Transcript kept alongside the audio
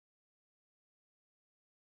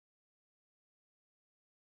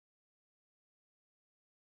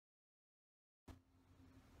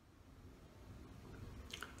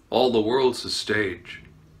All the world's a stage,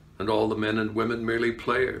 and all the men and women merely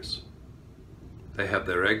players. They have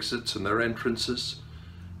their exits and their entrances,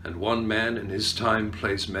 and one man in his time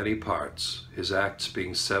plays many parts, his acts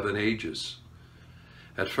being 7 ages.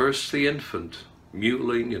 At first the infant,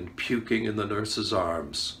 mewling and puking in the nurse's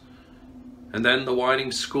arms, and then the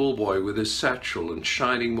whining schoolboy with his satchel and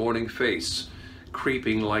shining morning face,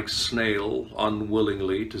 creeping like snail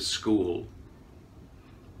unwillingly to school.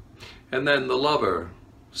 And then the lover,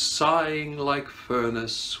 sighing like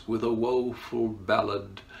furnace with a woeful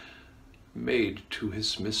ballad made to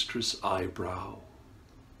his mistress' eyebrow.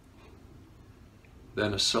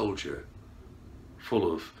 Then a soldier,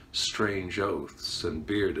 full of strange oaths and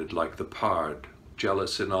bearded like the pard,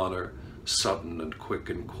 jealous in honor, sudden and quick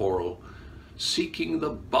in quarrel, seeking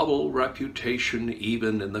the bubble reputation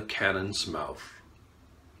even in the cannon's mouth.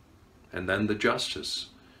 And then the justice,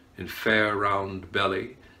 in fair round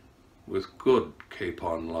belly, with good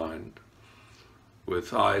capon lined,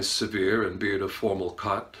 with eyes severe and beard of formal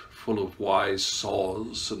cut, full of wise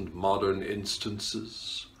saws and modern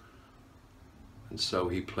instances. And so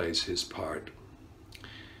he plays his part.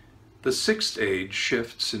 The 6th age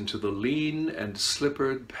shifts into the lean and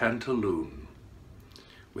slippered pantaloon,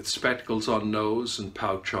 with spectacles on nose and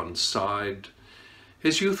pouch on side,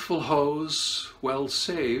 his youthful hose, well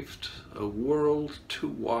saved, a world too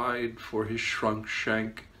wide for his shrunk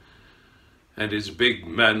shank, and his big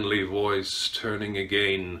manly voice turning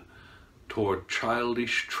again toward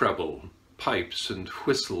childish treble, pipes and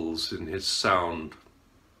whistles in his sound.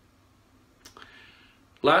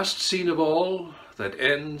 Last scene of all that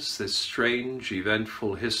ends this strange,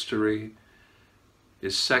 eventful history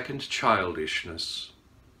is second childishness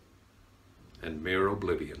and mere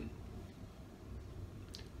oblivion.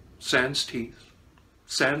 Sans teeth,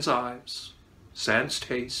 sans eyes, sans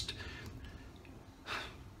taste,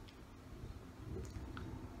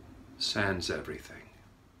 sans everything.